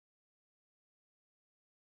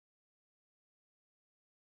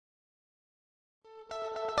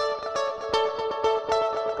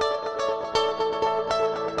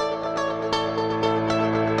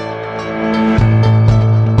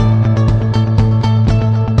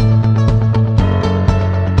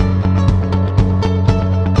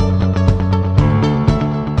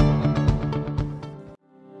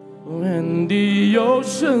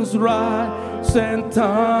oceans rise and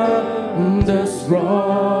thunders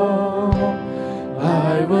roar,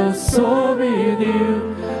 I will soar with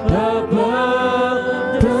you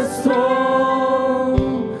above the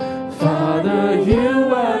storm. Father,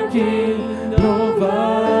 you are King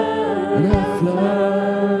over the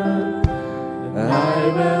flood. I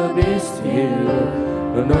will be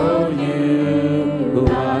still, know you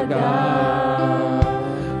are God.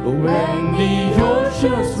 When the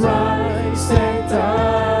oceans rise and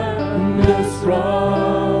thunders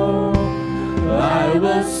roar, I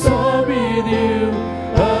will soar with you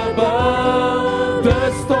above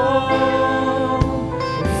the storm.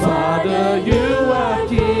 Father, you are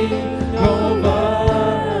King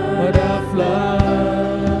over the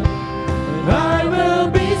flood. I will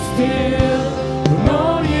be still,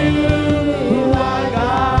 know you are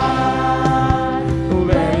God.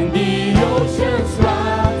 When the oceans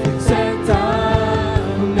rise and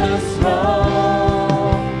thunders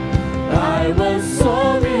roar, I will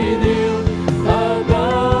soar with you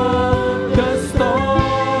above the storm.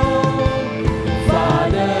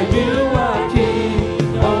 Father, you are King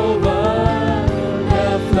over the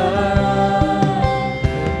flood.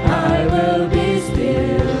 I will be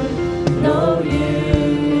still, know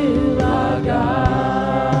you are God.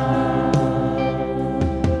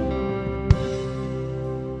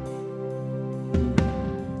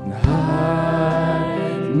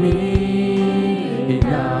 Hide me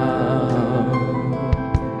now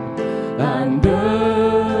under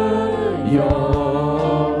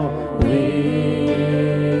your wing.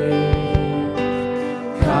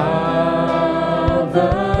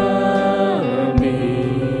 Cover me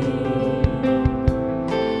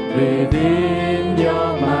within your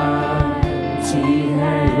mighty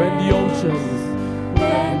hand. When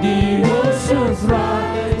the oceans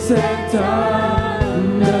rise and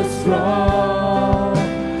thunders roar,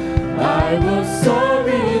 I will soar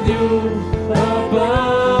with you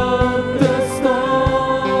above the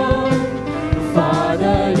storm.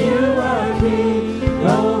 Father, you are King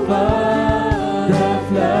over the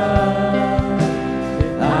flood.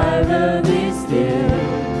 I will be still,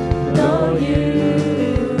 know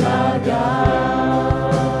you are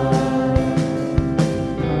God.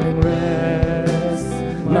 And rest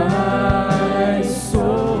my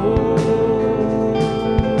soul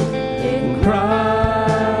in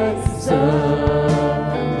Christ alone.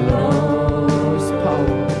 His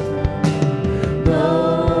power,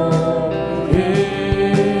 know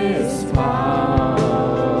His power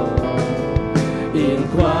in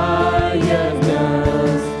quietness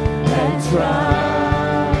and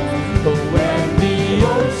triumph. But when the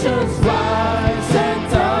oceans rise and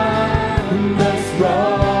thunders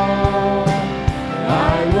roar,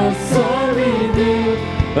 I will soar with you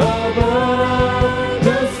above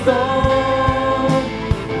the storm.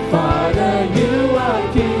 Father, you are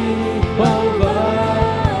King over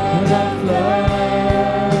the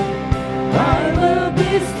flood. I will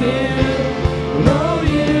be still, know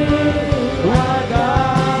you are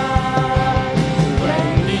God. When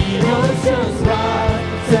the oceans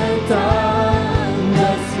rise and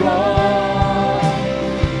thunders roar,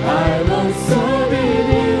 I will soar with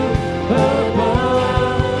you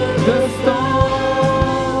above the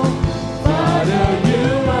storm. Father, you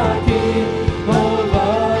are King over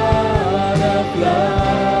the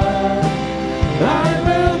flood. I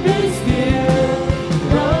will be still,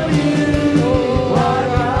 know you are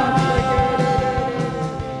God.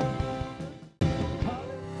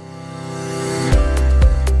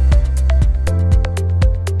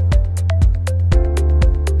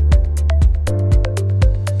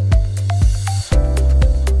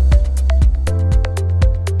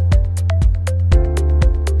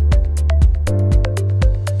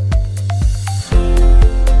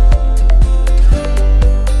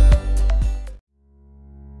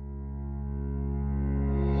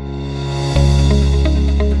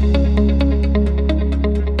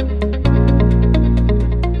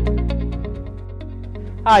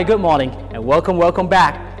 Hi, good morning, and welcome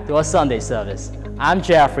back to our Sunday service. I'm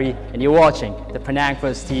Jeffrey, and you're watching the Penang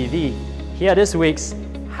First TV. Here are this week's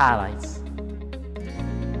highlights.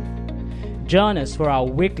 Join us for our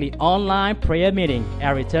weekly online prayer meeting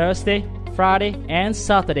every Thursday, Friday, and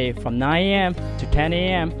Saturday from 9 a.m. to 10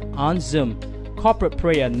 a.m. on Zoom. Corporate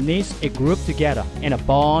prayer needs a group together in a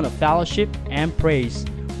bond of fellowship and praise.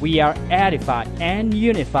 We are edified and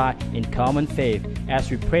unified in common faith. As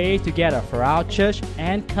we pray together for our church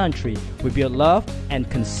and country, we build love and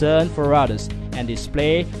concern for others and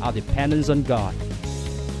display our dependence on God.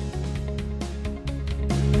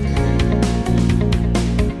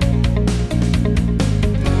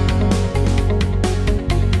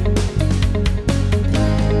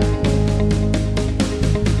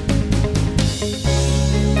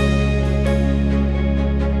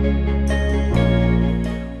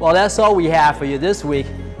 Well, that's all we have for you this week,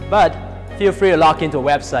 but feel free to log into our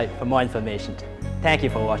website for more information. Thank you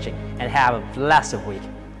for watching and have a blessed week.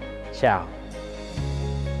 Ciao.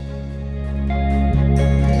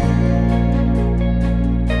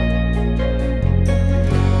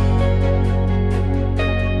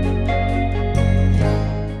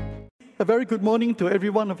 A very good morning to every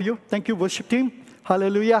one of you. Thank you, worship team.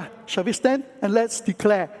 Hallelujah. Shall we stand and let's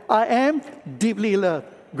declare, I am deeply loved,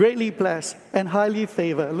 greatly blessed, and highly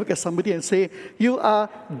favored. Look at somebody and say, you are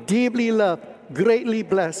deeply loved, greatly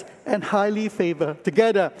blessed, and highly favored.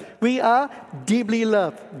 Together, we are deeply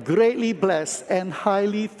loved, greatly blessed, and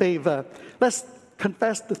highly favored. Let's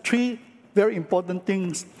confess the three very important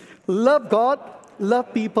things. Love God,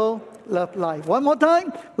 love people, love life. One more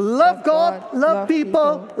time. Love God, love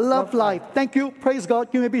people, love life. Thank you. Praise God.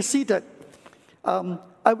 You may be seated.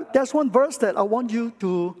 There's one verse that I want you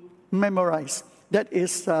to memorize. That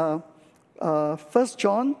is 1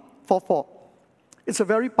 John 4:4. It's a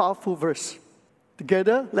very powerful verse.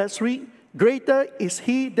 Together, let's read. Greater is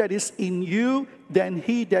he that is in you than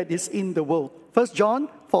he that is in the world. 1 John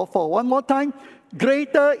 4:4. One more time.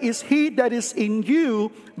 Greater is he that is in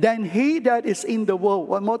you than he that is in the world.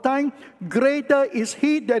 One more time. Greater is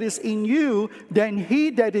he that is in you than he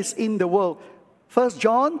that is in the world. 1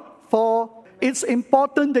 John 4. It's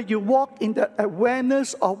important that you walk in the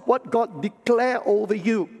awareness of what God declared over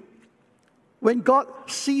you. When God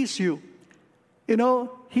sees you,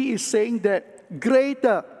 he is saying that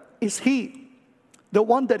greater is he, the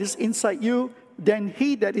one that is inside you, than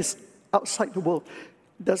he that is outside the world.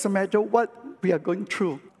 Doesn't matter what we are going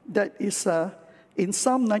through. That is in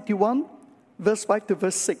Psalm 91, verse 5 to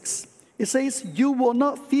verse 6. It says, you will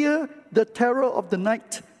not fear the terror of the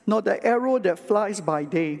night, nor the arrow that flies by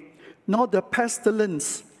day, nor the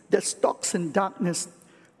pestilence that stalks in darkness.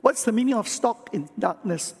 What's the meaning of stalk in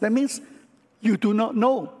darkness? That means you do not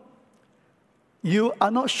know. You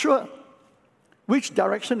are not sure which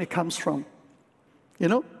direction it comes from.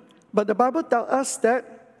 But the Bible tells us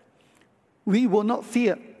that we will not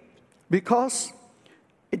fear, because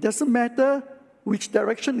it doesn't matter which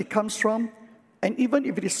direction it comes from, and even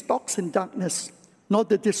if it is stalks in darkness, nor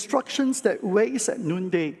the destructions that waste at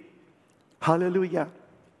noonday. Hallelujah.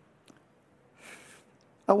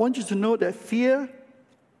 I want you to know that fear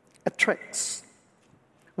attracts.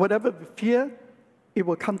 Whatever we fear, it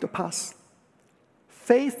will come to pass.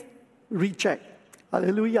 Faith reject.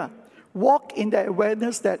 Hallelujah. Walk in the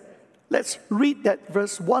awareness that, let's read that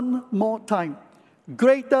verse one more time.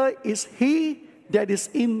 Greater is he that is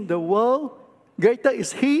in the world. Greater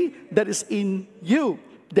is he that is in you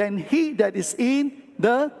than he that is in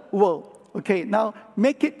the world. Okay, now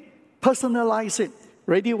make it, personalize it.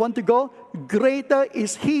 Ready, want to go? Greater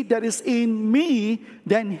is he that is in me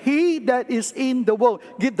than he that is in the world.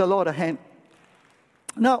 Give the Lord a hand.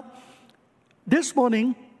 Now, this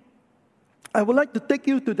morning, I would like to take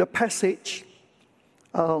you to the passage.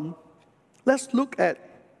 Let's look at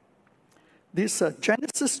this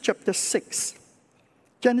Genesis chapter 6.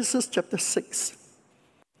 Genesis chapter 6.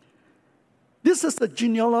 This is the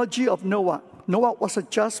genealogy of Noah. Noah was a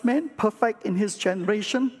just man, perfect in his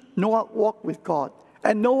generation. Noah walked with God.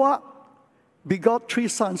 And Noah begot 3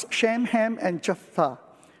 sons, Shem, Ham, and Japheth.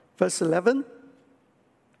 Verse 11.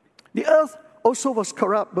 The earth also was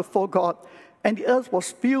corrupt before God, and the earth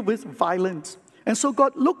was filled with violence. And so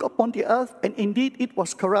God looked upon the earth, and indeed it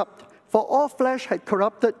was corrupt, for all flesh had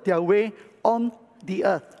corrupted their way on the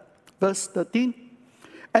earth. Verse 13.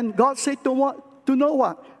 And God said to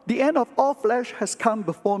Noah, the end of all flesh has come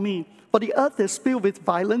before me, for the earth is filled with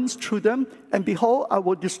violence through them, and behold, I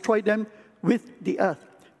will destroy them with the earth.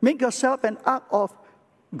 Make yourself an ark of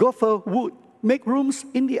gopher wood. Make rooms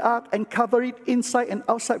in the ark and cover it inside and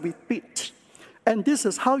outside with pitch. And this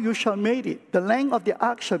is how you shall make it. The length of the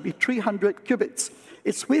ark shall be 300 cubits.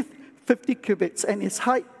 Its width 50 cubits, and its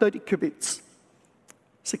height 30 cubits.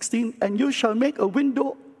 16. And you shall make a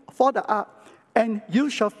window for the ark, and you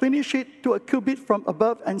shall finish it to a cubit from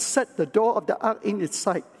above, and set the door of the ark in its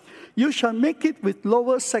side. You shall make it with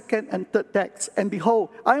lower, second, and third decks. And behold,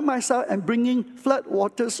 I myself am bringing flood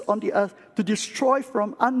waters on the earth to destroy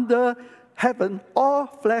from under heaven all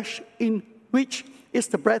flesh, in which is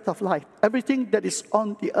the breath of life. Everything that is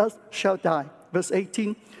on the earth shall die. Verse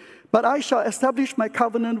 18. But I shall establish my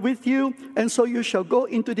covenant with you, and so you shall go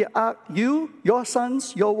into the ark, you, your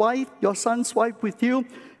sons, your wife, your son's wife with you,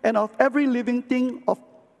 and of every living thing of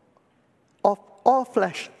all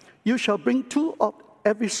flesh, you shall bring 2 of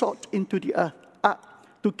every sort into the earth,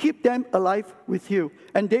 to keep them alive with you,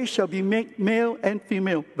 and they shall be made male and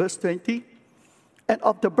female. Verse 20. and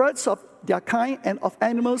of the birds of their kind, and of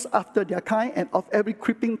animals after their kind, and of every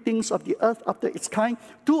creeping things of the earth after its kind.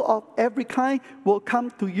 2 of every kind will come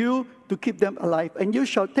to you to keep them alive. And you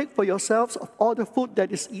shall take for yourselves of all the food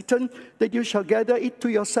that is eaten, that you shall gather it to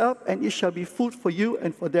yourself, and it shall be food for you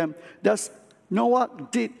and for them. Thus Noah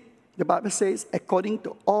did, the Bible says, according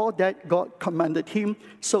to all that God commanded him,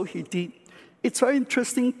 so he did. It's very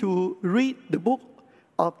interesting to read the book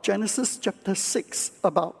of Genesis chapter 6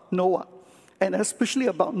 about Noah. And especially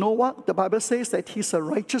about Noah, the Bible says that he's a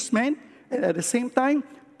righteous man. And at the same time,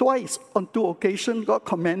 twice on 2 occasions, God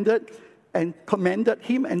commanded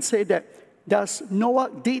him and said that thus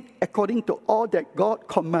Noah did according to all that God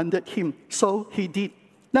commanded him. So he did.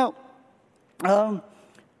 Now,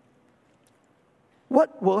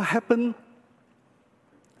 what will happen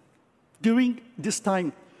during this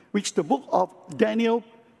time, which the book of Daniel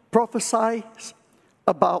prophesies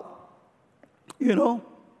about?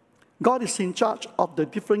 God is in charge of the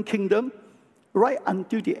different kingdom right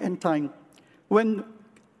until the end time. When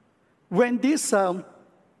this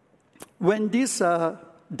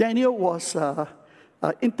Daniel was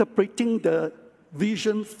interpreting the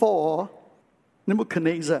vision for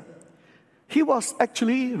Nebuchadnezzar, he was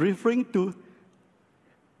actually referring to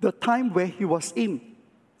the time where he was in,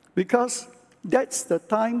 because that's the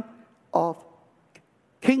time of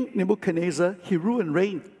King Nebuchadnezzar. He ruled and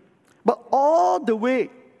reigned. But all the way,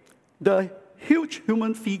 the huge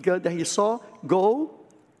human figure that he saw, gold,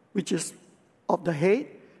 which is of the head,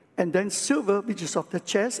 and then silver, which is of the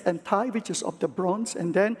chest, and thigh, which is of the bronze,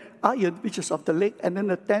 and then iron, which is of the leg, and then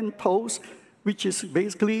the 10 toes, which is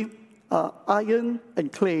basically iron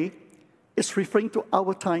and clay, is referring to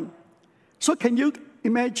our time. So can you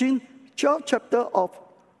imagine 12th chapter of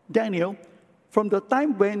Daniel, from the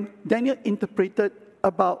time when Daniel interpreted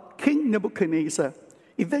about King Nebuchadnezzar,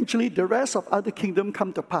 eventually the rest of other kingdom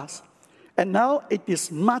come to pass. And now it is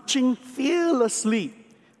marching fearlessly,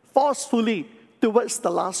 forcefully towards the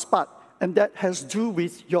last part. And that has to do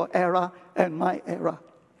with your era and my era.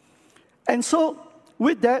 And so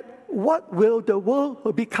with that, what will the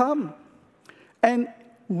world become? And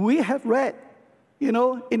we have read,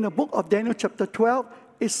 in the book of Daniel chapter 12,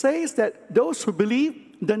 it says that those who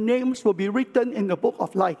believe, the names will be written in the book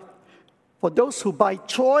of life. For those who by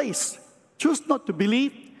choice choose not to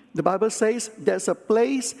believe, the Bible says there's a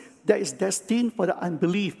place that is destined for the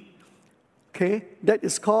unbelief. Okay? That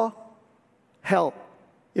is called hell.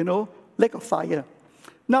 Lake of fire.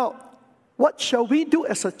 Now, what shall we do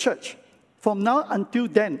as a church from now until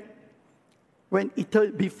then,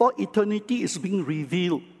 before eternity is being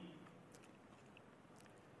revealed?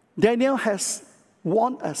 Daniel has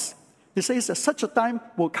warned us. He says that such a time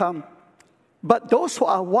will come. But those who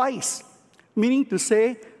are wise, meaning to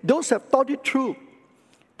say, those who have thought it through,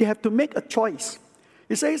 they have to make a choice.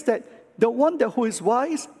 He says that the one who is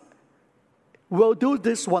wise will do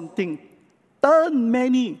this one thing. Turn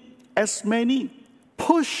many, as many,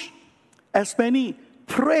 push as many,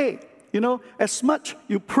 pray, as much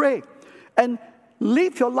you pray. And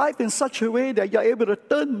live your life in such a way that you're able to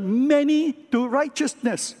turn many to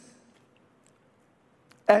righteousness.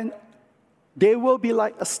 And they will be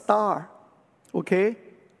like a star,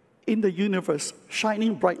 in the universe,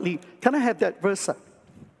 shining brightly. Can I have that verse?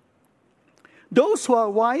 Those who are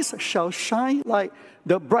wise shall shine like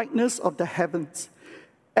the brightness of the heavens,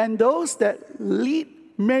 and those that lead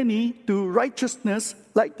many to righteousness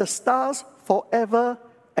like the stars forever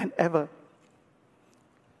and ever.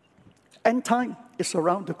 End time is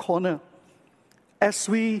around the corner. As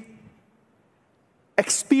we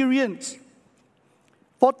experience,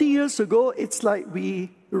 40 years ago, it's like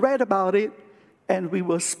we read about it and we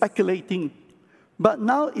were speculating. But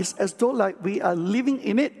now it's as though like we are living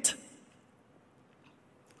in it.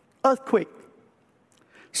 Earthquake,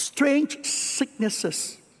 strange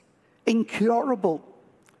sicknesses, incurable,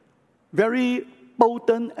 very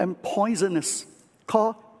potent and poisonous,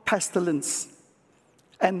 called pestilence.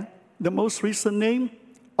 And the most recent name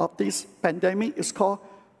of this pandemic is called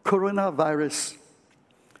coronavirus.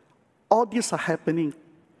 All these are happening.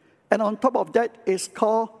 And on top of that, it's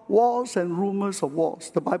called wars and rumors of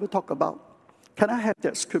wars. The Bible talk about. Can I have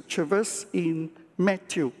that scripture verse in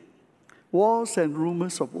Matthew? Wars and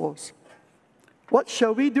rumors of wars. What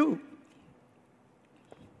shall we do?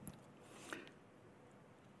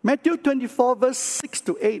 Matthew 24, verse 6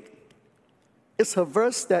 to 8 is a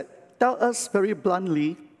verse that tells us very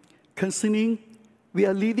bluntly concerning we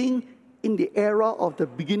are living in the era of the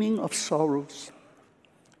beginning of sorrows.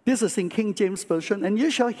 This is in King James Version. And ye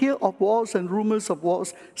shall hear of wars and rumors of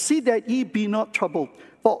wars. See that ye be not troubled.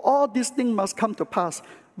 For all these things must come to pass.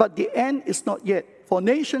 But the end is not yet. For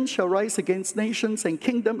nation shall rise against nations, and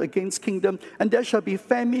kingdom against kingdom, and there shall be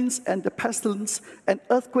famines and the pestilence and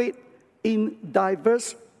earthquake in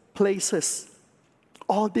diverse places.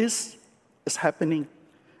 All this is happening.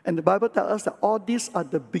 And the Bible tells us that all these are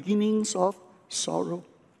the beginnings of sorrow.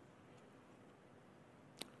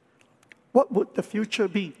 What would the future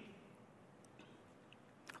be?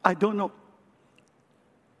 I don't know.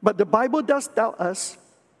 But the Bible does tell us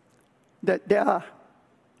that there are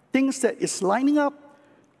things that is lining up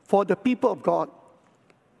for the people of God.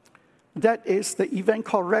 That is the event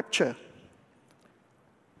called rapture,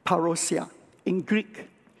 parousia in Greek,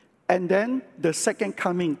 and then the second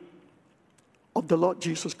coming of the Lord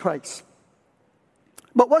Jesus Christ.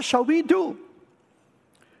 But what shall we do?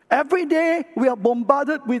 Every day we are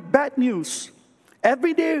bombarded with bad news.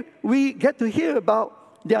 Every day we get to hear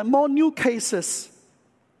about there are more new cases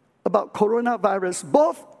about coronavirus,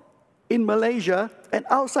 both in Malaysia and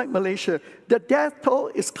outside Malaysia. The death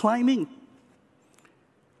toll is climbing.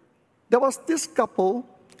 There was this couple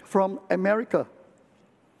from America.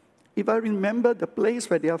 If I remember the place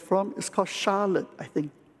where they are from, it's called Charlotte, I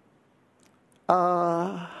think.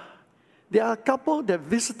 There are a couple that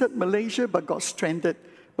visited Malaysia but got stranded.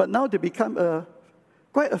 But now they become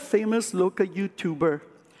quite a famous local YouTuber.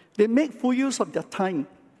 They make full use of their time.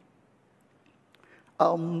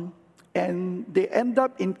 And they end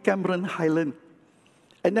up in Cameron Highland.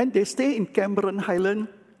 And then they stay in Cameron Highland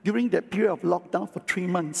during that period of lockdown for 3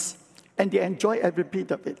 months. And they enjoy every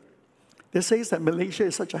bit of it. They say that Malaysia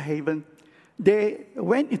is such a haven. They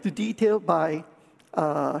went into detail by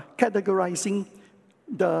categorizing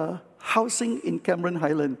the housing in Cameron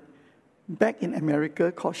Highland back in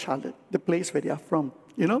America called Charlotte, the place where they are from.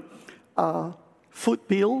 You know, food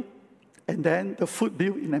bill, and then the food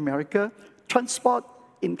bill in America, transport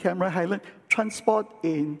in Cameron Highland, transport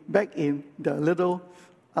back in the little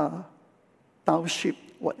township,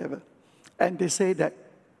 whatever. And they say that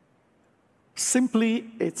simply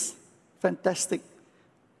it's fantastic,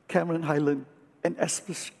 Cameron Highland, and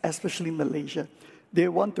especially Malaysia. They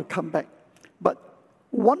want to come back. But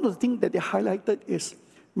one of the things that they highlighted is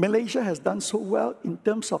Malaysia has done so well in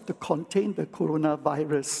terms of to contain the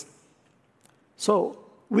coronavirus. So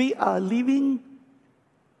we are living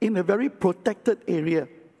in a very protected area,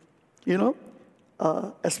 you know,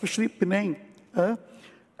 especially Penang.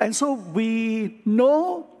 And so we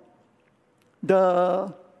know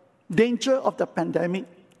the danger of the pandemic,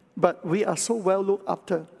 but we are so well looked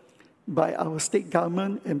after by our state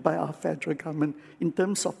government and by our federal government in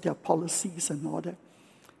terms of their policies and all that.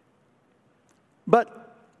 But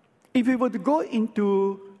if we were to go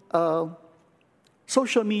into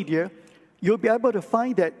social media, you'll be able to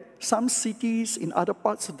find that some cities in other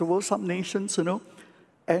parts of the world, some nations, you know,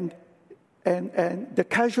 and the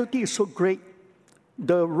casualty is so great.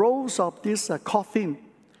 The rows of this coffin,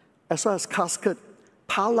 as well as casket,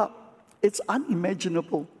 pile up. It's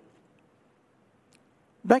unimaginable.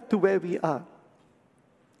 Back to where we are.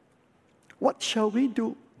 What shall we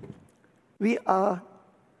do?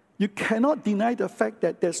 You cannot deny the fact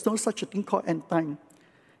that there's no such a thing called end time.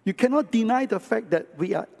 You cannot deny the fact that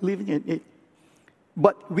we are living in it.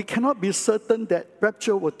 But we cannot be certain that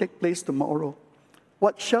rapture will take place tomorrow.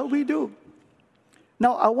 What shall we do?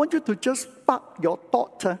 Now, I want you to just park your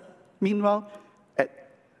thought, meanwhile,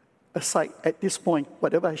 aside at this point,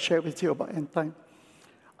 whatever I share with you about end time.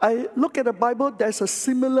 I look at the Bible, there's a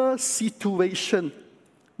similar situation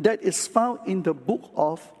that is found in the book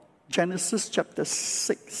of Genesis chapter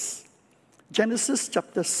 6. Genesis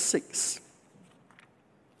chapter 6.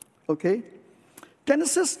 Okay?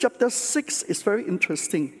 Genesis chapter 6 is very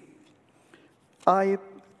interesting. I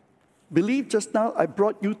believe just now I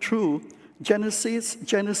brought you through Genesis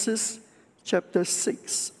chapter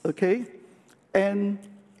 6. Okay? And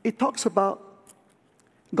it talks about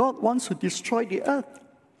God wants to destroy the earth.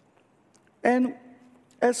 And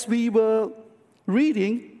as we were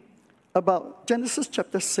reading about Genesis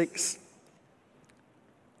chapter 6,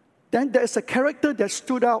 then there's a character that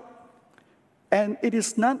stood out, and it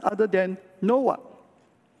is none other than Noah.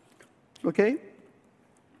 Okay?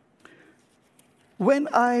 When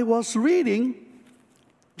I was reading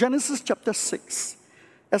Genesis chapter 6,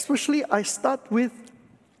 especially I start with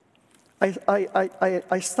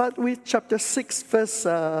chapter 6,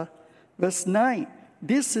 verse 9.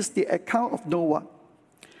 This is the account of Noah.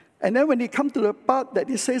 And then when you come to the part that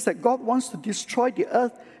it says that God wants to destroy the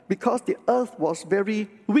earth because the earth was very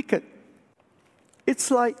wicked. It's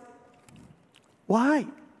like, why?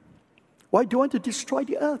 Why do you want to destroy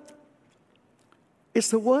the earth? Is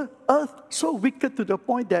the earth so wicked to the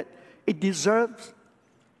point that it deserves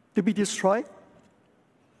to be destroyed?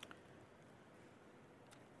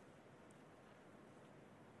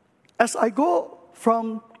 as I go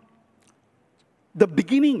from the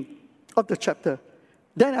beginning of the chapter,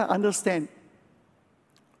 then I understand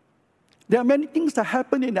there are many things that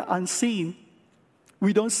happen in the unseen.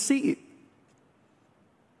 We don't see it.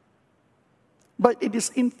 But it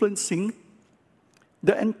is influencing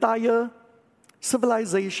the entire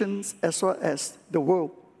civilizations as well as the world.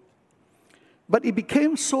 But it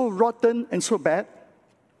became so rotten and so bad.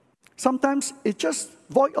 Sometimes it's just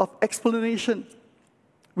void of explanation.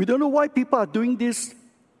 We don't know why people are doing this,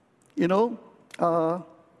 LGBT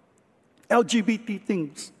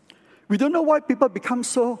things. We don't know why people become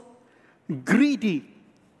so greedy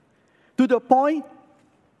to the point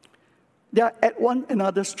they are at one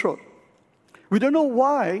another's throat. We don't know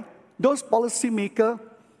why those policymakers,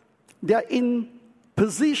 they are in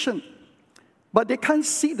position, but they can't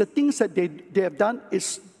see the things that they have done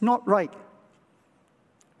is not right.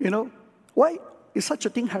 Why is such a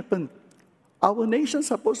thing happen? Our nation is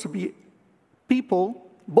supposed to be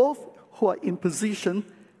people, both who are in position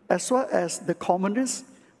as well as the commoners.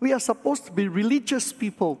 We are supposed to be religious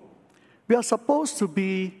people. We are supposed to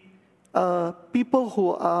be people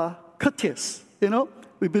who are courteous.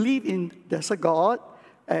 We believe there's a God,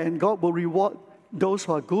 and God will reward those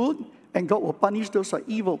who are good, and God will punish those who are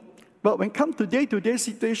evil. But when it comes to day-to-day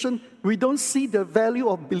situation, we don't see the value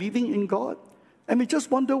of believing in God. And we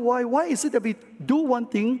just wonder why. Why is it that we do one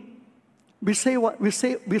thing, we say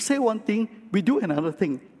one thing, we do another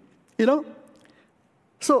thing?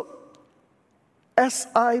 So, as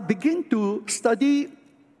I begin to study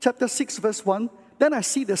chapter 6, verse 1, then I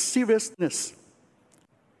see the seriousness.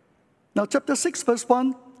 Now, chapter 6, verse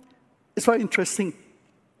 1 is very interesting.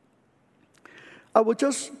 I will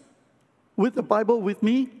just, with the Bible with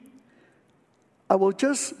me, I will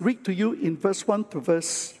just read to you in verse 1 to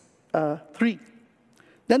verse 3.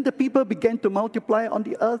 Then the people began to multiply on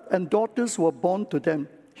the earth, and daughters were born to them,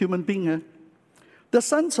 human beings. The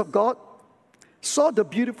sons of God saw the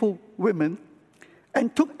beautiful women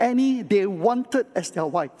and took any they wanted as their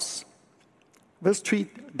wives. Verse 3,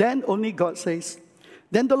 then only God says,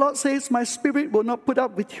 then the Lord says, my spirit will not put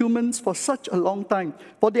up with humans for such a long time,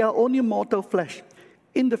 for they are only mortal flesh.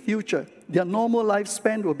 In the future, their normal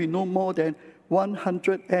lifespan will be no more than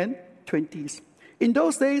 120s. In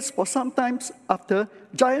those days, for some times after,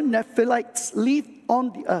 giant Nephilites lived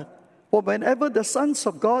on the earth. For whenever the sons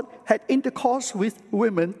of God had intercourse with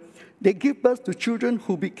women, they give birth to children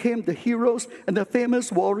who became the heroes and the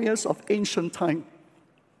famous warriors of ancient time.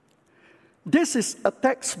 This is a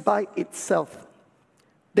text by itself.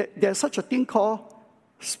 There's such a thing called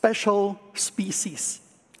special species.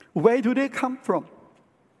 Where do they come from?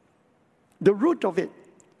 The root of it,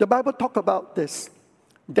 the Bible talks about this,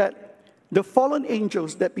 that the fallen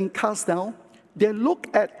angels that have been cast down, they look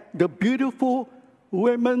at the beautiful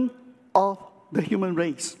women of the human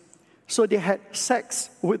race. So they had sex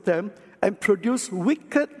with them and produced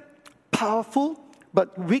wicked, powerful,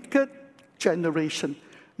 but wicked generation.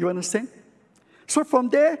 You understand? So from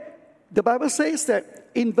there, the Bible says that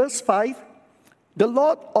in verse 5, the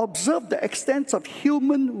Lord observed the extent of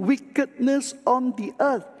human wickedness on the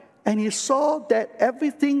earth, and he saw that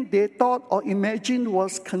everything they thought or imagined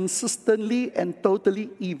was consistently and totally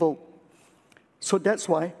evil. So that's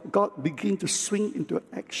why God began to swing into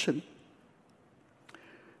action.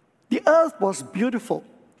 The earth was beautiful.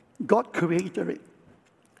 God created it.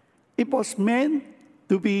 It was meant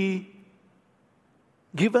to be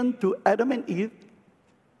given to Adam and Eve.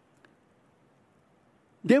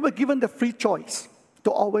 They were given the free choice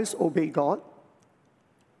to always obey God,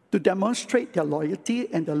 to demonstrate their loyalty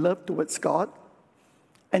and their love towards God,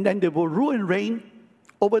 and then they will rule and reign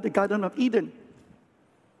over the Garden of Eden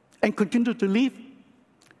and continue to live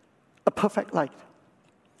a perfect life.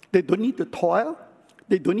 They don't need to toil,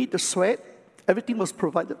 they don't need to sweat, everything was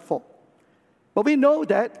provided for. But we know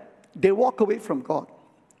that they walk away from God,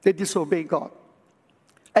 they disobey God,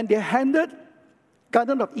 and they handed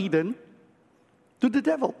Garden of Eden to the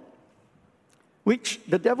devil, which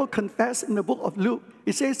the devil confessed in the book of Luke.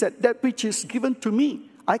 It says that which is given to me,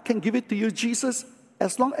 I can give it to you, Jesus,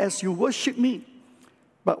 as long as you worship me.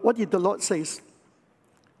 But what did the Lord say?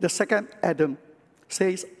 The second Adam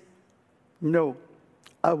says, no,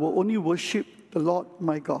 I will only worship the Lord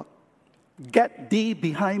my God. Get thee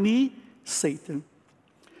behind me, Satan.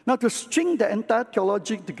 Now to string the entire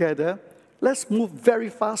theology together, let's move very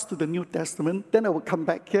fast to the New Testament. Then I will come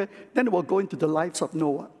back here. Then we'll go into the lives of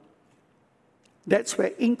Noah. That's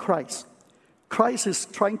where in Christ is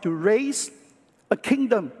trying to raise a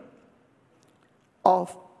kingdom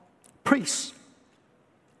of priests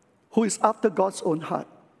who is after God's own heart.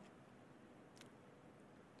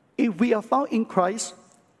 If we are found in Christ,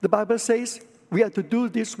 the Bible says we have to do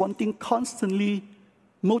this one thing, constantly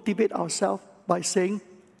motivate ourselves by saying,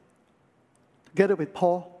 together with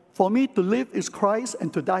Paul, for me to live is Christ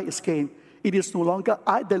and to die is gain. It is no longer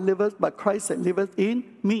I that liveth, but Christ that liveth in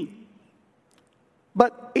me.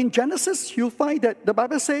 But in Genesis, you find that the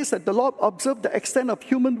Bible says that the Lord observed the extent of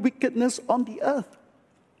human wickedness on the earth.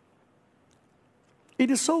 It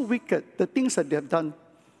is so wicked, the things that they have done,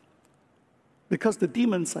 because the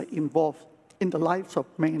demons are involved in the lives of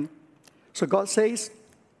men. So God says,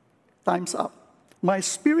 time's up. My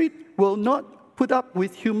spirit will not put up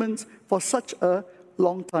with humans for such a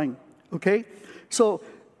long time. Okay? So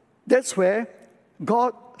that's where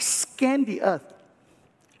God scanned the earth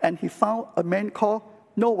and he found a man called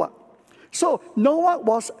Noah. So Noah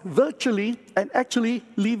was virtually and actually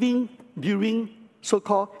living during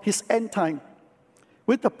so-called his end time,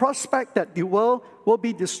 with the prospect that the world will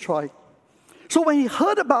be destroyed. So when he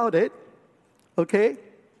heard about it, okay,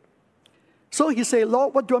 so he said,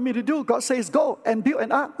 Lord, what do you want me to do? God says, go and build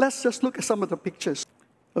an ark. Let's just look at some of the pictures.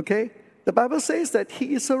 Okay? The Bible says that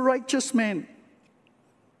he is a righteous man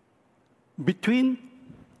between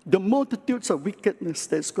the multitudes of wickedness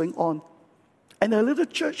that's going on, and a little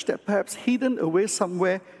church that perhaps hidden away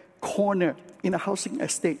somewhere, corner in a housing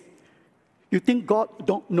estate. You think God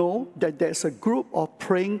don't know that there's a group of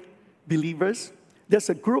praying believers? There's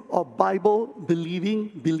a group of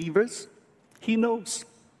Bible-believing believers? He knows.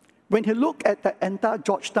 When he look at the entire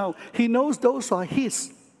Georgetown, he knows those who are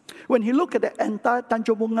his. When he look at the entire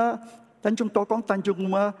Tanjung Bunga, Tanjung Tokong,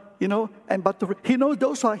 Tanjung Bunga, and Batu, he knows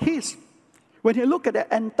those who are his. When he look at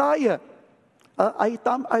the entire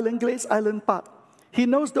Aitam, Island Glades, Island Park, he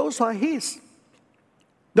knows those who are his.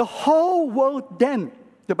 The whole world then,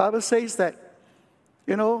 the Bible says that,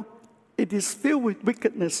 it is filled with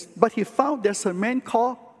wickedness. But he found there's a man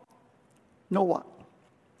called Noah.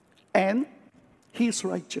 And he is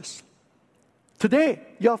righteous. Today,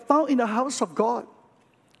 you are found in the house of God.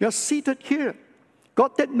 You are seated here.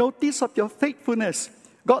 God takes notice of your faithfulness.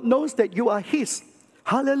 God knows that you are his.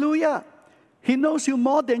 Hallelujah. He knows you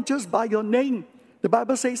more than just by your name. The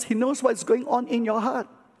Bible says he knows what's going on in your heart.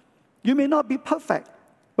 You may not be perfect,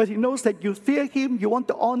 but he knows that you fear him, you want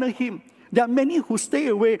to honor him. There are many who stay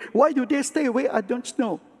away. Why do they stay away? I don't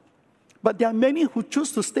know. But there are many who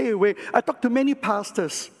choose to stay away. I talk to many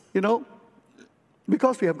pastors,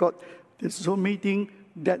 because we have got this Zoom meeting,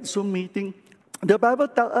 that Zoom meeting. The Bible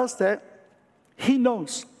tells us that he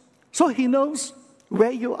knows. So he knows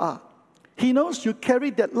where you are. He knows you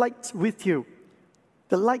carry that light with you,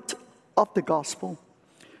 the light of the gospel,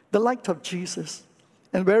 the light of Jesus.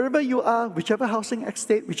 And wherever you are, whichever housing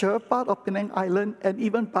estate, whichever part of Penang Island, and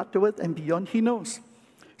even Butterworth and beyond, he knows.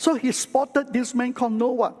 So he spotted this man called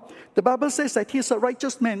Noah. The Bible says that he's a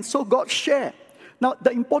righteous man, so God shared. Now,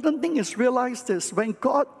 the important thing is realize this. When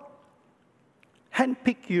God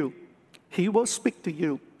handpicked you, he will speak to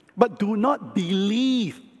you. But do not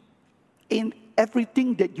believe in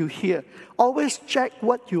everything that you hear. Always check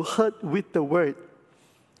what you heard with the word.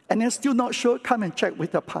 And you're still not sure, come and check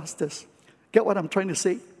with the pastors. Get what I'm trying to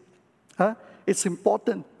say? It's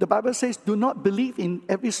important. The Bible says, do not believe in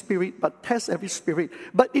every spirit, but test every spirit.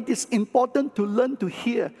 But it is important to learn to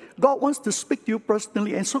hear. God wants to speak to you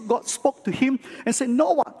personally. And so God spoke to him and said,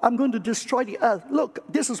 Noah, I'm going to destroy the earth. Look,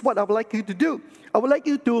 this is what I would like you to do. I would like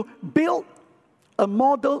you to build a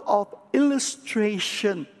model of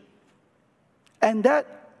illustration. And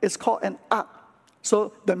that is called an ark.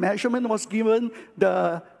 So the measurement was given,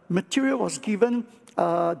 the material was given,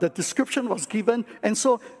 the description was given. And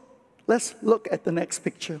so let's look at the next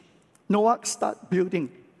picture. Noah started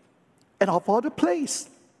building. And of all the place,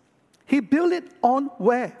 he built it on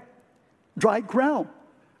where? Dry ground,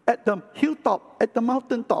 at the hilltop, at the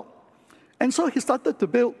mountaintop. And so he started to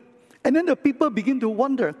build. And then the people begin to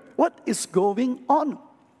wonder, what is going on?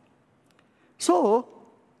 So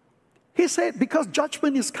he said, because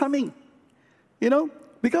judgment is coming.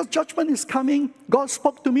 Because judgment is coming, God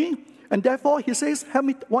spoke to me. And therefore, he says,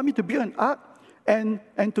 want me to build an ark and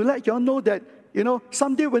to let you all know that,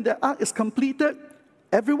 someday when the ark is completed,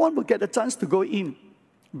 everyone will get a chance to go in.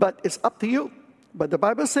 But it's up to you. But the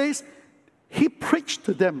Bible says, he preached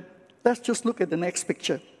to them. Let's just look at the next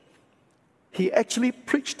picture. He actually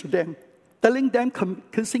preached to them, telling them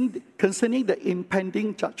concerning the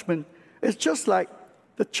impending judgment. It's just like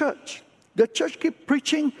the church. The church keeps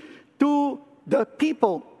preaching to the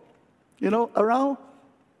people, around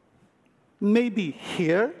maybe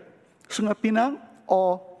here, Sungai Pinang,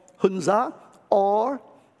 or Hunza, or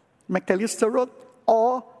McAllister Road,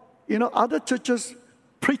 or, other churches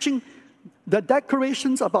preaching the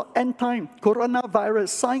declarations about end time, coronavirus,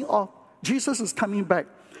 sign of Jesus is coming back.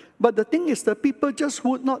 But the thing is, the people just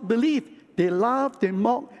would not believe. they laugh, they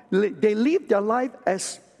mock, they live their life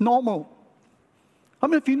as normal. How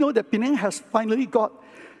many of you know that Penang has finally got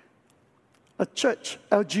a church,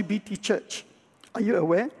 LGBT church? Are you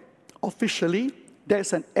aware? Officially,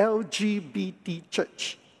 there's an LGBT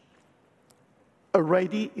church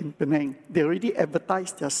already in Penang. They already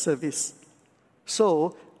advertised their service.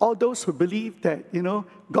 So, all those who believe that,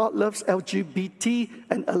 God loves LGBT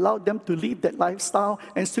and allowed them to live that lifestyle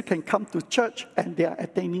and still can come to church and they are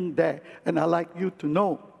attaining there. And I'd like you to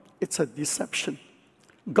know, it's a deception.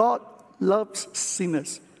 God loves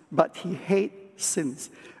sinners, but He hates sins.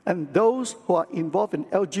 And those who are involved in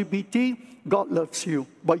LGBT, God loves you,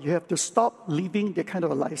 but you have to stop living that kind of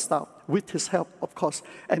a lifestyle with His help, of course.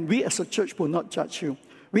 And we as a church will not judge you.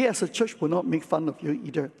 We as a church will not make fun of you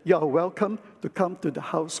either. You are welcome to come to the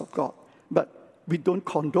house of God. But we don't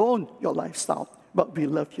condone your lifestyle, but we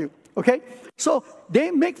love you. Okay? So they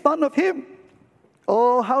make fun of him.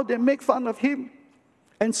 Oh, how they make fun of him.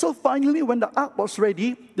 And so finally, when the ark was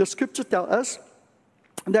ready, the scripture tells us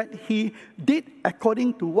that he did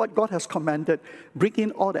according to what God has commanded. Bring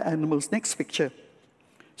in all the animals. Next picture.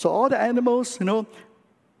 So all the animals,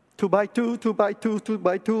 2 by 2, 2 by 2, 2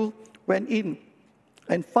 by 2, went in.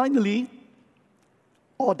 And finally,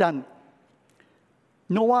 all done.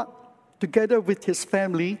 Noah, together with his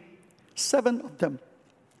family, 7 of them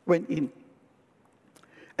went in.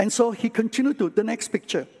 And so he continued to, the next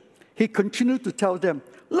picture, he continued to tell them,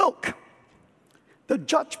 look, the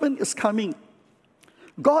judgment is coming.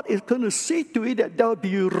 God is going to see to it that there will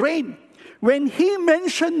be rain. When he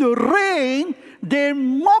mentioned rain, they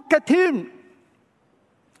mock at him.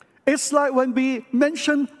 It's like when we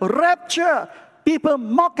mention rapture, people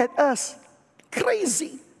mock at us.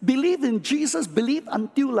 Crazy. Believe in Jesus, believe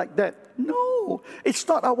until like that. No, it's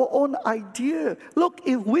not our own idea. Take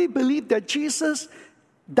if we believe that Jesus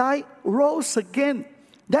died, rose again,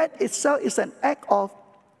 that itself is an act of,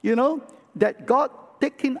 that God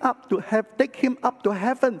take him up to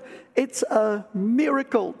heaven. It's a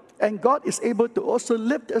miracle. And God is able to also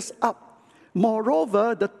lift us up.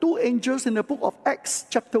 Moreover, the 2 angels in the book of Acts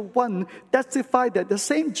chapter 1 testify that the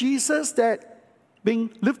same Jesus that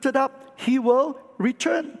being lifted up, he will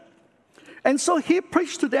return. And so he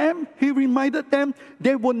preached to them, he reminded them,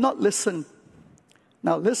 they would not listen.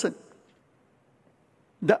 Now listen,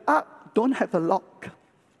 the ark don't have a lock,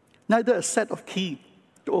 neither a set of keys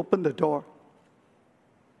to open the door.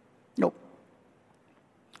 Nope.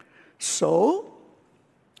 So,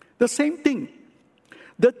 the same thing.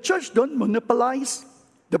 The church don't monopolize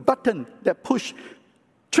the button that push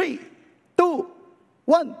 3, 2,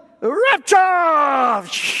 1, rapture!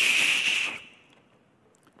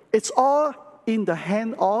 It's all in the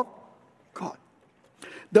hand of God.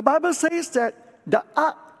 The Bible says that the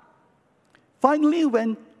ark, finally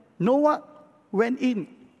when Noah went in,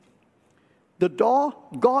 the door,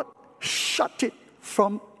 God shut it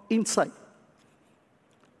from inside.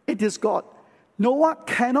 It is God. Noah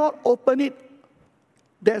cannot open it.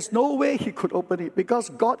 There's no way he could open it because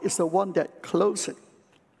God is the one that closed it.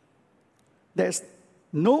 There's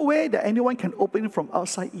no way that anyone can open it from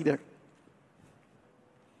outside either.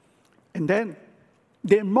 And then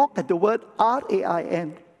they mock at the word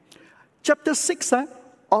R-A-I-N. Chapter 6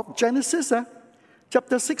 of Genesis.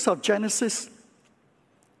 Chapter 6 of Genesis.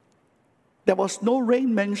 There was no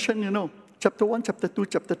rain mentioned, Chapter 1, chapter 2,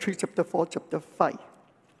 chapter 3, chapter 4, chapter 5.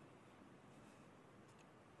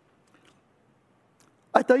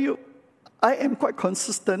 I tell you, I am quite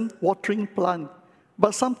consistent watering plant.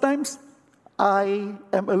 But sometimes I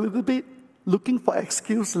am a little bit looking for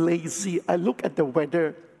excuse, lazy. I look at the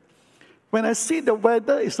weather. When I see the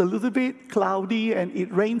weather is a little bit cloudy and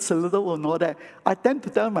it rains a little and all that, I tend to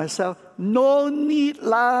tell myself, no need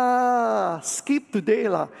lah, skip today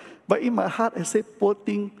lah. But in my heart, I say, poor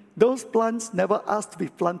thing, those plants never asked to be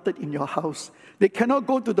planted in your house. They cannot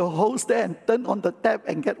go to the hose there and turn on the tap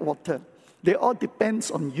and get water. They all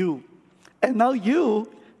depends on you. And now you,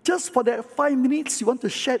 just for that 5 minutes, you want to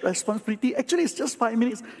share responsibility. Actually, it's just 5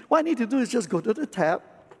 minutes. What I need to do is just go to the tap,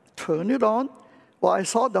 turn it on. Well, I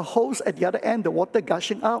saw the hose at the other end, the water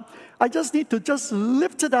gushing out. I just need to just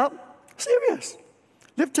lift it up. Serious.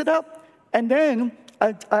 Lift it up. And then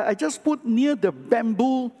I just put near the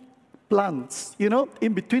bamboo plants,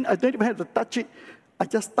 in between. I don't even have to touch it. I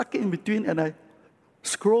just tuck it in between and I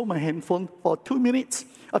scroll my handphone for 2 minutes.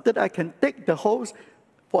 After that, I can take the hose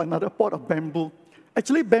for another pot of bamboo.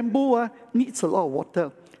 Actually, bamboo needs a lot of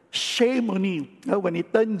water. Shame only when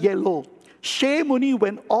it turns yellow. Shame only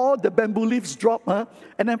when all the bamboo leaves drop,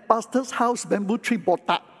 and then pastor's house bamboo tree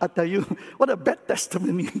botak. I tell you, what a bad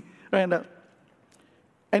testimony. Right now.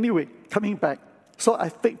 Anyway, coming back. So I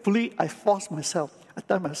faithfully, I force myself. I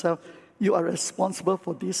tell myself, you are responsible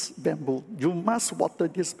for this bamboo. You must water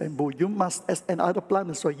this bamboo. You must, as another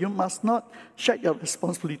plant as well, you must not shed your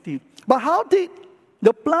responsibility. But how did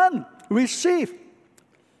the plant receive,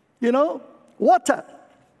 water?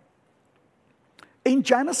 In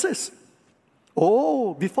Genesis,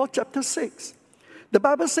 before chapter 6, the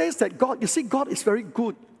Bible says that God is very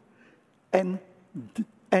good and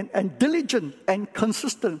diligent and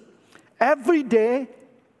consistent. Every day,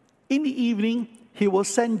 in the evening, He will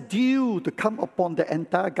send dew to come upon the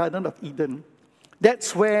entire Garden of Eden.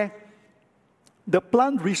 That's where the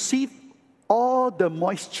plant received all the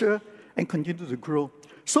moisture and continue to grow.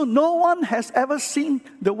 So no one has ever seen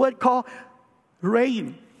the word called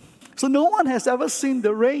rain. So no one has ever seen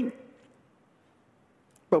the rain.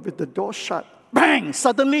 But with the door shut, bang,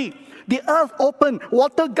 suddenly the earth opened,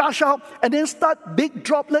 water gush out, and then big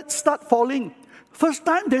droplets start falling. First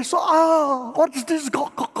time they saw, what is this?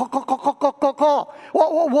 What?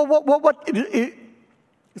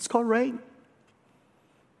 It's called rain.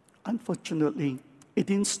 Unfortunately, it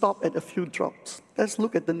didn't stop at a few drops. Let's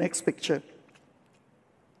look at the next picture.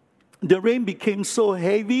 The rain became so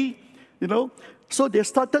heavy, so they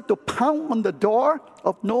started to pound on the door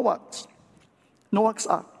of Noah's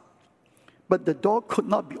ark. But the door could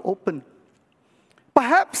not be opened.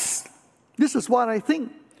 Perhaps, this is what I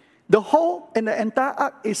think, the whole and the entire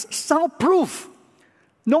ark is soundproof.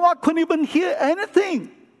 Noah couldn't even hear anything.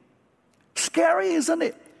 Scary, isn't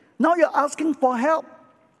it? Now you're asking for help.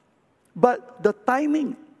 But the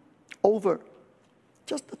timing, over.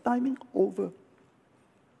 Just the timing, over.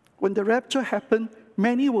 When the rapture happened,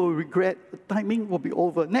 many will regret the timing will be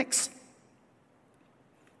over. Next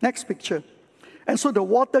picture. And so the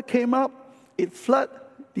water came up, it flooded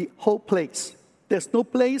the whole place. There's no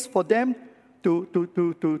place for them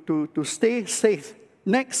to stay safe.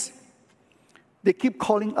 Next, they keep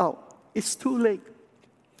calling out. It's too late.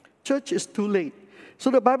 Church, is too late.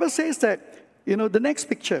 So the Bible says that, the next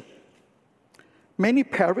picture. Many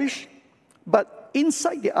perish, but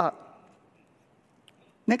inside the ark.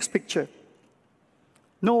 Next picture.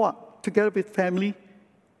 Noah, together with family,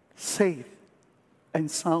 safe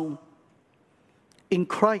and sound. In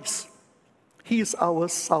Christ, He is our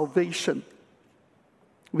salvation.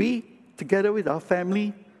 We, together with our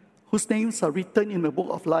family, whose names are written in the book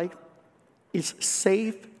of life, is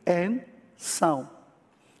safe and sound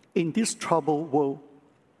in this troubled world.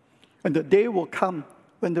 And the day will come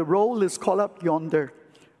when the roll is called up yonder,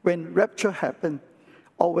 when rapture happens,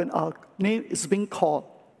 or when our name is being called.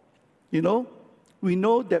 We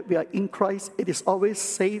know that we are in Christ. It is always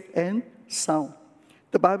safe and sound.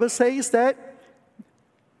 The Bible says that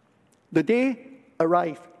the day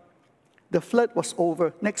arrived. The flood was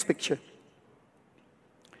over. Next picture.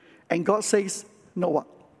 And God says, Noah,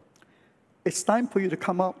 it's time for you to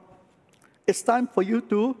come out. It's time for you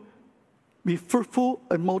to be fruitful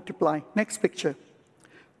and multiply. Next picture.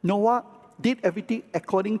 Noah did everything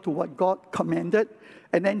according to what God commanded,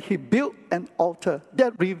 and then he built an altar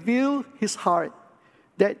that revealed his heart,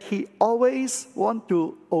 that he always want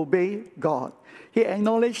to obey God. He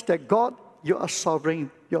acknowledged that God, you are sovereign.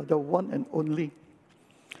 You're the one and only.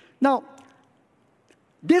 Now,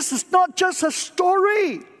 this is not just a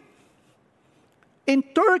story. In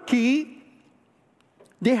Turkey,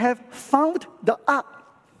 they have found the ark.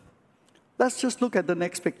 Let's just look at the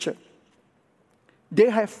next picture. They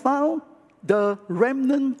have found the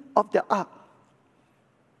remnant of the ark.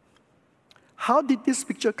 How did this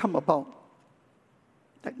picture come about?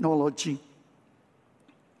 Technology.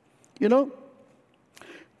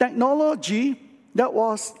 Technology that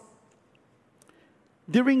was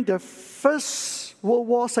during the First World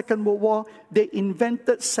War, Second World War, they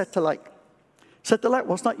invented satellite. Satellite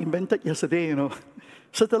was not invented yesterday,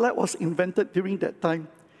 Satellite was invented during that time.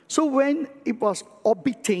 So when it was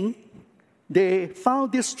orbiting, they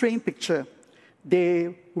found this strange picture.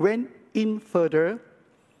 They went in further,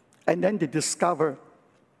 and then they discovered,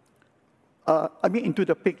 into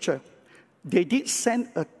the picture. They did send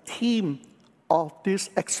a team of these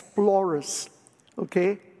explorers,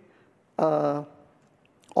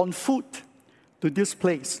 on foot to this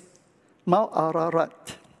place, Mount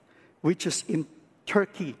Ararat, which is in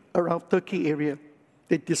Turkey, around Turkey area.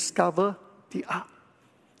 They discover the ark.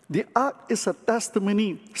 The ark is a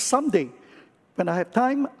testimony. Someday, when I have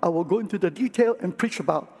time, I will go into the detail and preach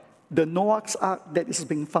about the Noah's ark that is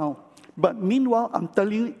being found. But meanwhile, I'm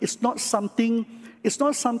telling you, it's not something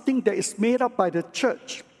that is made up by the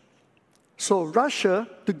church. So Russia,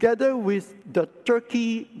 together with the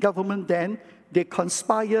Turkey government then, they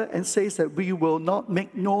conspire and says that we will not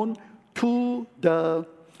make known to the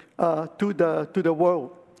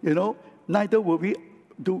world, neither will we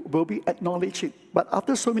will be acknowledged it. But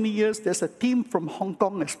after so many years, there's a team from Hong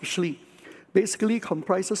Kong especially, basically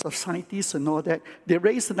comprises of scientists and all that. They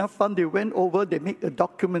raised enough fund, they went over, they make the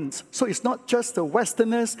documents. So it's not just the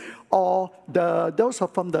Westerners or those who are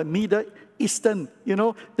from the Middle Eastern,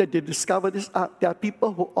 that they discover this art. There are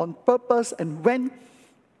people who on purpose, and when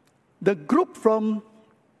the group from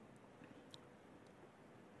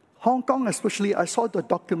Hong Kong especially, I saw the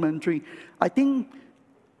documentary. I think,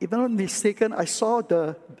 if I'm not mistaken, I saw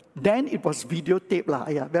then it was videotape lah,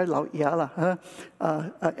 very loud,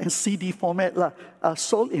 and CD format lah,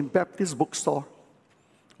 sold in Baptist bookstore.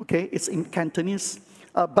 Okay, it's in Cantonese.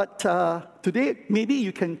 But today, maybe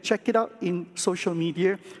you can check it out in social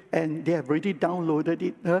media, and they have already downloaded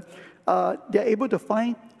it. They're able to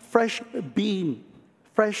find fresh beam,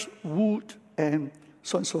 fresh wood, and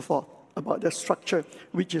so on and so forth, about the structure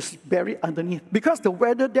which is buried underneath. Because the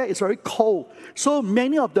weather there is very cold, so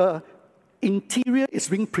many of the interior is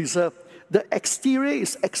being preserved. The exterior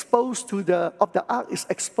is exposed to the ark is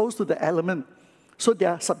exposed to the element, so they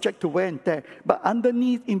are subject to wear and tear. But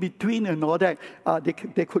underneath, in between, and all that,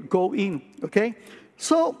 they could go in. Okay,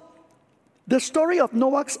 so the story of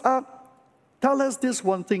Noah's ark tells us this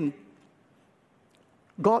one thing: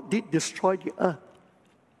 God did destroy the earth.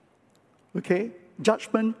 Okay.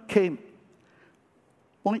 Judgment came.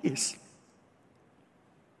 Point is,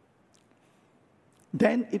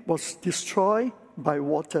 then it was destroyed by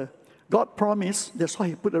water. God promised, that's why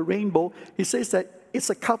He put a rainbow. He says that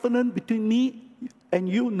it's a covenant between me and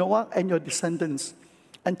you, Noah, and your descendants,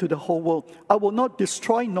 and to the whole world. I will not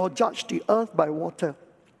destroy nor judge the earth by water.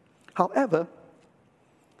 However,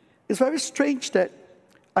 it's very strange that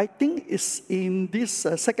I think it's in this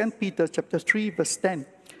 2 Peter chapter 3, verse 10.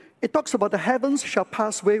 It talks about the heavens shall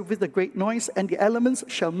pass away with a great noise, and the elements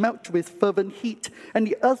shall melt with fervent heat, and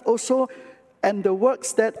the earth also and the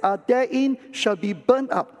works that are therein shall be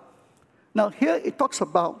burned up. Now here it talks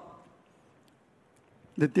about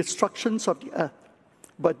the destructions of the earth,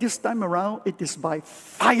 but this time around it is by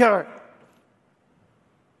fire.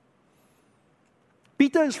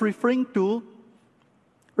 Peter is referring to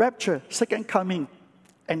rapture, second coming,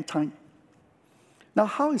 end time. Now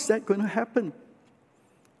how is that going to happen?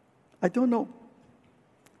 I don't know.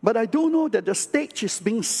 But I do know that the stage is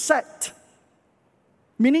being set.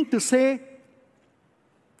 Meaning to say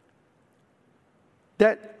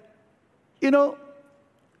that,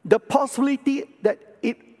 the possibility that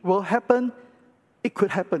it will happen, it could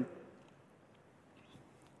happen.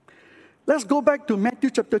 Let's go back to Matthew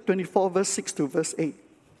chapter 24, verse 6 to verse 8.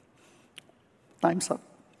 Time's up.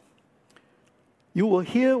 You will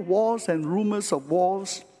hear wars and rumors of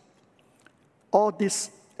wars, all this,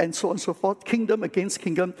 and so on and so forth, kingdom against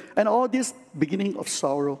kingdom, and all this beginning of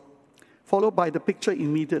sorrow, followed by the picture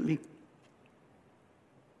immediately.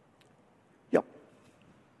 Yep.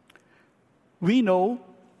 We know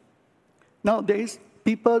nowadays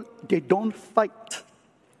people, they don't fight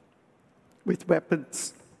with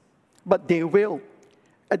weapons, but they will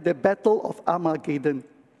at the battle of Armageddon.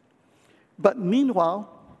 But meanwhile,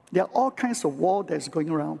 there are all kinds of war that's going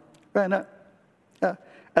around, right?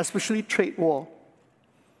 Especially trade war.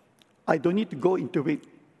 I don't need to go into it.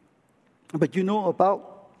 But you know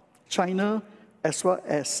about China as well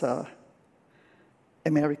as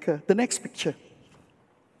America. The next picture.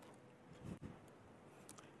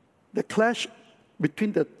 The clash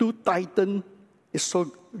between the two titans is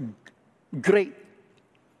so great.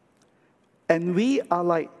 And we are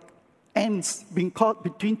like ants being caught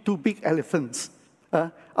between two big elephants,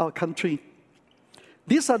 our country.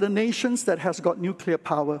 These are the nations that has got nuclear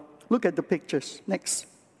power. Look at the pictures. Next.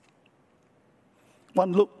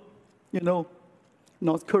 One look,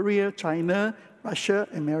 North Korea, China, Russia,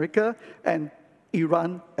 America, and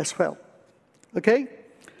Iran as well. Okay?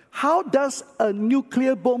 How does a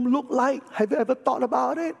nuclear bomb look like? Have you ever thought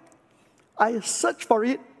about it? I searched for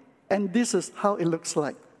it, and this is how it looks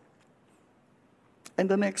like. And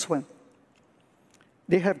the next one.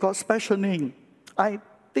 They have got special name. I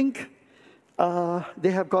think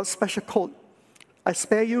they have got special code. I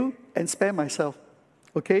spare you and spare myself.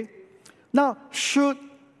 Okay? Now, should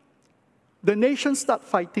the nation start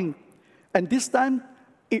fighting, and this time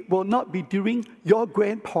it will not be during your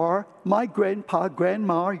grandpa, my grandpa,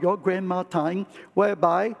 grandma, your grandma time,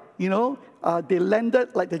 whereby, they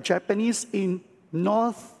landed like the Japanese in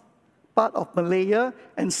north part of Malaya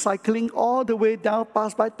and cycling all the way down,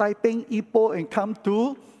 pass by Taipei, Ipoh, and come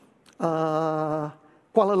to Kuala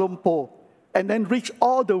Lumpur. And then reach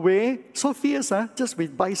all the way, so fierce, just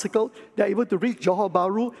with bicycle, they're able to reach Johor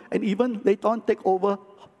Bahru and even later on take over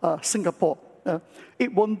Singapore.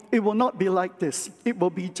 It will not be like this. It will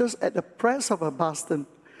be just at the press of a button.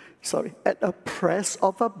 at a press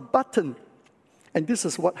of a button. And this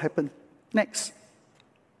is what happened. Next.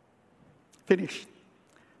 Finish.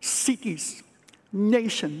 Cities,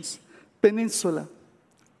 nations, peninsula,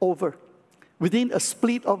 over. Within a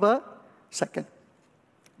split of a second.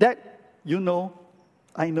 That you know,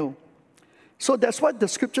 I know. So that's what the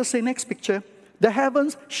scripture say. Next picture. The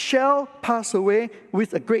heavens shall pass away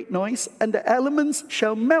with a great noise, and the elements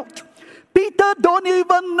shall melt. Peter don't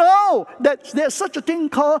even know that there's such a thing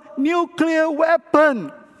called nuclear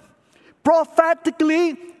weapon.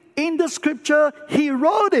 Prophetically, in the scripture, he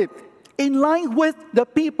wrote it in line with the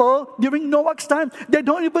people during Noah's time. They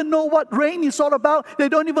don't even know what rain is all about. They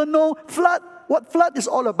don't even know what flood is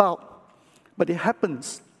all about. But it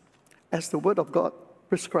happens as the word of God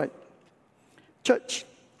prescribed. Church,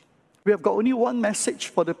 we have got only one message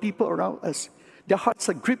for the people around us. Their hearts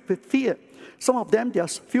are gripped with fear. Some of them, they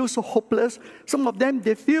feel so hopeless. Some of them,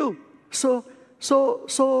 they feel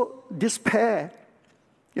so despair.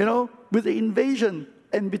 With the invasion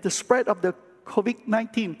and with the spread of the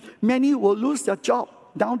COVID-19, many will lose their job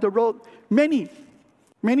down the road. Many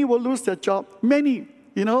will lose their job. Many,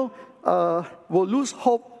 will lose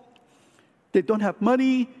hope. They don't have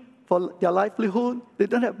money for their livelihood. They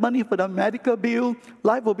don't have money for their medical bill.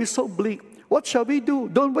 Life will be so bleak. What shall we do?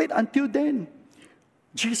 Don't wait until then.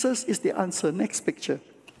 Jesus is the answer. Next picture.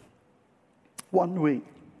 One way.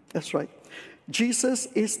 That's right. Jesus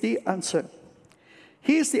is the answer.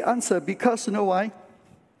 He is the answer because you know why?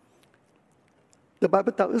 The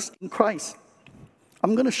Bible tells us in Christ.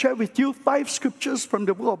 I'm going to share with you 5 scriptures from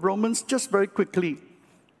the book of Romans just very quickly.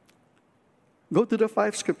 Go to the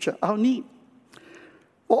 5 scripture. Our need.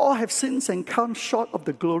 All have sinned and come short of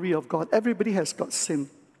the glory of God. Everybody has got sin.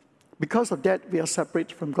 Because of that, we are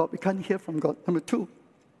separated from God. We can't hear from God. Number 2.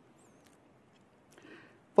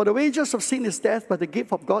 For the wages of sin is death, but the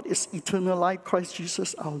gift of God is eternal life, Christ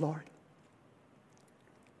Jesus our Lord.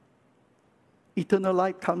 Eternal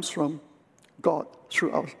life comes from God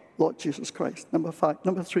through our Lord Jesus Christ. Number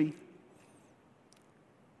 3.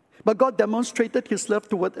 But God demonstrated his love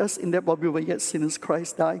toward us in that while we were yet sinners,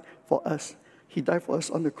 Christ died for us. He died for us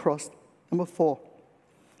on the cross. Number 4.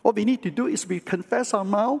 What we need to do is we confess our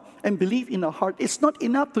mouth and believe in our heart. It's not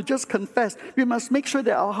enough to just confess. We must make sure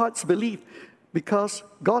that our hearts believe, because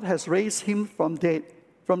God has raised him from the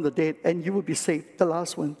dead, and you will be saved. The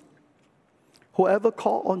last one. Whoever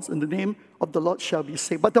calls on the name of the Lord shall be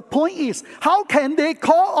saved. But the point is, how can they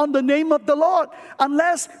call on the name of the Lord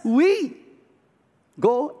unless we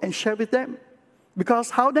go and share with them? Because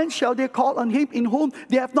how then shall they call on him in whom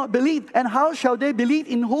they have not believed? And how shall they believe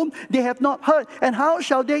in whom they have not heard? And how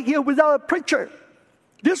shall they hear without a preacher?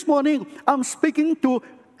 This morning, I'm speaking to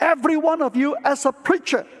every one of you as a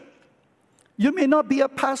preacher. You may not be a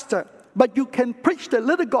pastor, but you can preach the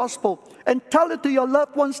little gospel and tell it to your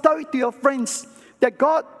loved ones, tell it to your friends, that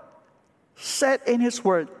God said in his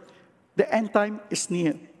word, the end time is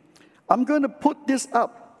near. I'm going to put this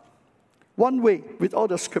up one way with all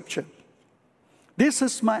the scripture. This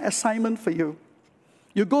is my assignment for you.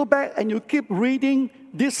 You go back and you keep reading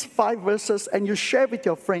these 5 verses and you share with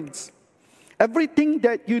your friends. Everything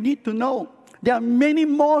that you need to know. There are many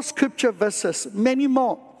more scripture verses, many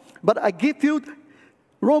more. But I give you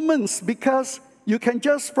Romans because you can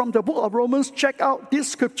just from the book of Romans check out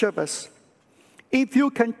this scripture verse. If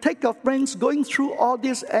you can take your friends going through all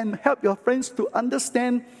this and help your friends to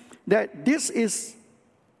understand that this is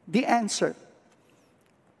the answer.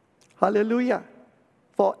 Hallelujah.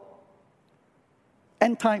 For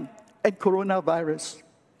end time and coronavirus.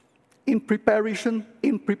 In preparation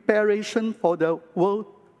for the world,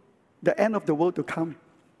 the end of the world to come.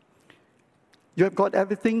 You have got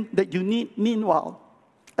everything that you need meanwhile,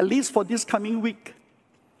 at least for this coming week.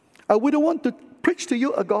 I wouldn't want to preach to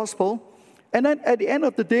you a gospel, and then at the end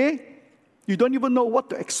of the day, you don't even know what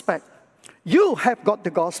to expect. You have got the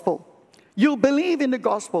gospel. You believe in the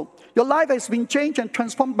gospel. Your life has been changed and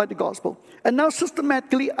transformed by the gospel. And now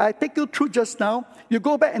systematically, I take you through just now. You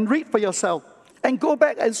go back and read for yourself. And go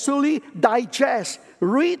back and slowly digest,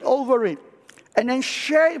 read over it. And then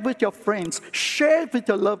share it with your friends. Share it with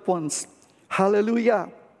your loved ones. Hallelujah.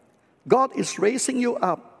 God is raising you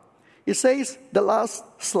up. It says, the last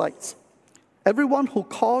slides. Everyone who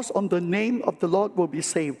calls on the name of the Lord will be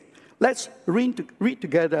saved. Let's read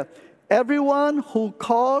together. Everyone who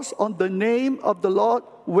calls on the name of the Lord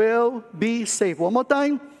will be saved. One more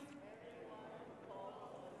time.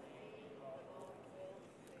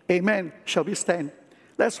 Amen. Shall we stand?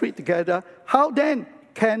 Let's read together. How then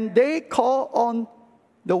can they call on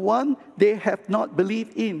the one they have not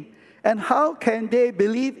believed in? And how can they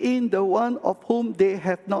believe in the one of whom they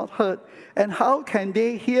have not heard? And how can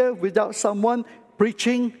they hear without someone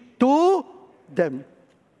preaching to them.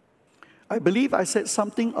 I believe I said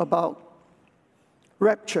something about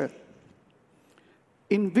rapture.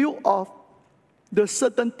 In view of the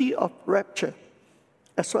certainty of rapture,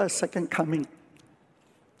 as well as second coming,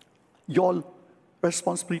 your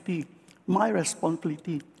responsibility, my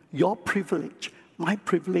responsibility, your privilege, my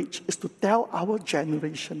privilege is to tell our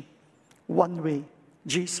generation one way: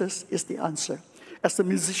 Jesus is the answer. As the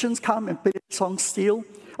musicians come and play the song still,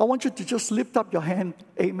 I want you to just lift up your hand.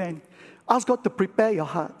 Amen. Ask God to prepare your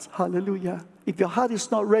heart. Hallelujah. If your heart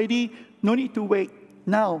is not ready, no need to wait.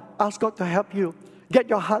 Now, ask God to help you. Get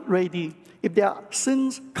your heart ready. If there are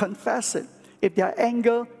sins, confess it. If there are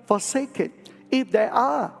anger, forsake it. If there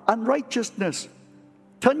are unrighteousness,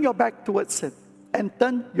 turn your back towards it and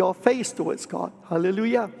turn your face towards God.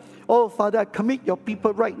 Hallelujah. Oh, Father, I commit your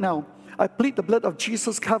people right now. I plead the blood of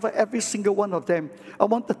Jesus cover every single one of them. I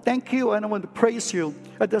want to thank you and I want to praise you.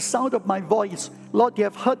 At the sound of my voice, Lord, you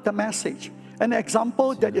have heard the message. An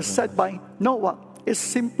example that is set by Noah is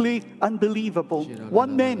simply unbelievable.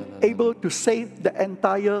 One man able to save the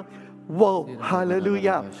entire world.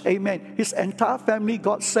 Hallelujah. Amen. His entire family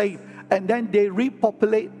got saved, and then they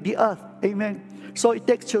repopulate the earth. Amen. So it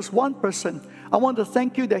takes just one person. I want to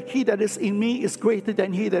thank you that he that is in me is greater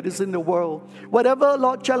than he that is in the world. Whatever,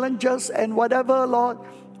 Lord, challenges and whatever, Lord,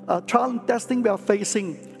 trial and testing we are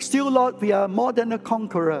facing, still, Lord, we are more than a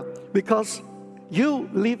conqueror because you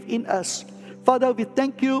live in us. Father, we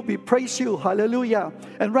thank you, we praise you, hallelujah.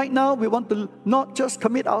 And right now, we want to not just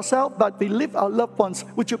commit ourselves, but we lift our loved ones.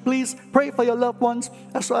 Would you please pray for your loved ones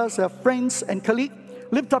as well as their friends and colleagues?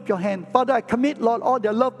 Lift up your hand. Father, I commit, Lord, all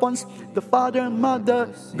their loved ones, the father,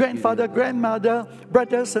 mother, grandfather, grandmother,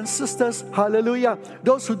 brothers and sisters, hallelujah.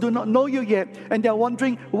 Those who do not know you yet, and they're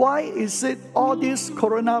wondering, why is it all this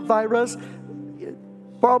coronavirus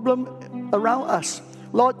problem around us?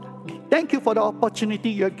 Lord, thank you for the opportunity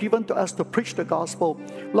you have given to us to preach the gospel.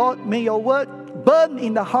 Lord, may your word burn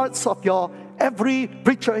in the hearts of every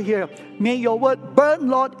preacher here. May your word burn,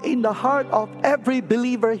 Lord, in the heart of every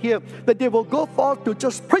believer here, that they will go forth to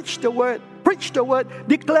just preach the word,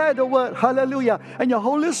 declare the word, hallelujah. And your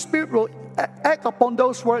Holy Spirit will act upon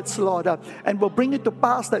those words, Lord, and will bring it to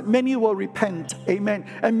pass that many will repent, amen.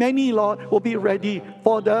 And many, Lord, will be ready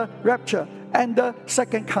for the rapture and the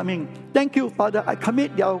second coming. Thank you, Father. I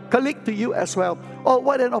commit your colleague to you as well. Oh,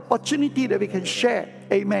 what an opportunity that we can share.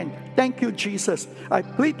 Amen. Thank you, Jesus. I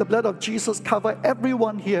plead the blood of Jesus cover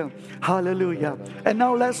everyone here. Hallelujah. And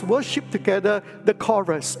now let's worship together the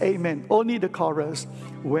chorus. Amen. Only the chorus.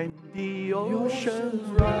 When the oceans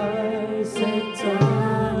rise and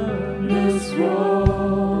thunders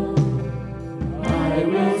roll, I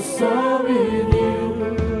will soar with you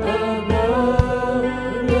above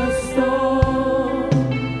the storm.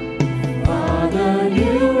 Father,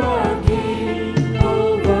 you are King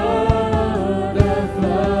over the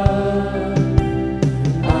flood.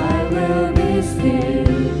 I will be still,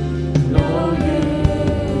 know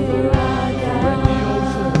you are God.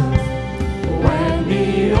 When the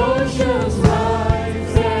oceans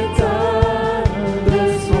rise and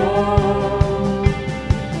thunders roll,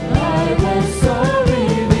 I will soar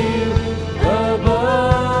with you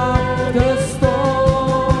above the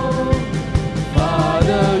storm.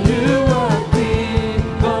 Father, you are King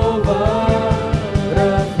over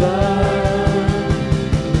the flood.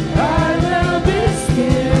 I will be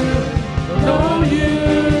still, know you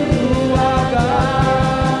are God.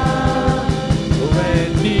 When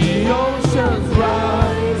the oceans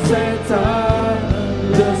rise and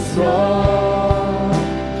thunders roll,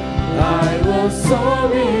 I will soar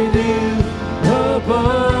with you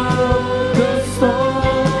above the storm.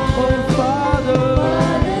 Oh, Father,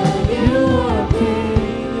 you are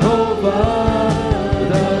King over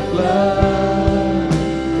the flood.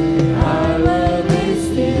 I will be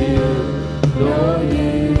still, know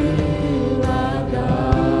you are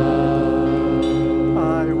God.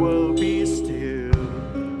 I will be still,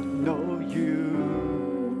 know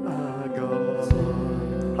you are God.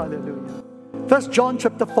 Hallelujah. 1 John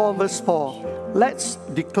chapter 4 verse 4. Let's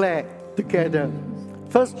declare together.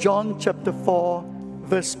 1 John chapter 4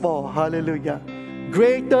 verse 4. Hallelujah.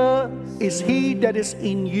 Greater is he that is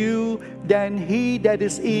in you than he that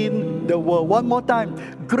is in the world. One more time.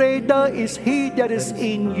 Greater is he that is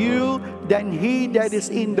in you than he that is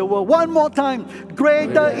in the world. One more time.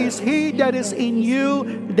 Greater is he that is in you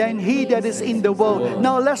than he that is in the world.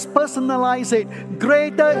 Now let's personalize it.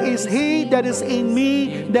 Greater is he that is in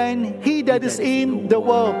me than he that is in the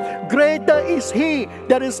world. Greater is he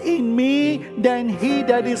that is in me than he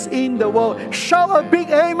that is in the world. Shout a big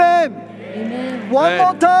amen. Amen. One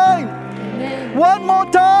more time. Amen. One more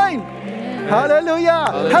time. Amen.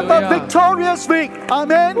 Hallelujah. Have a victorious week.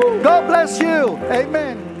 Amen. God bless you.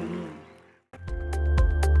 Amen.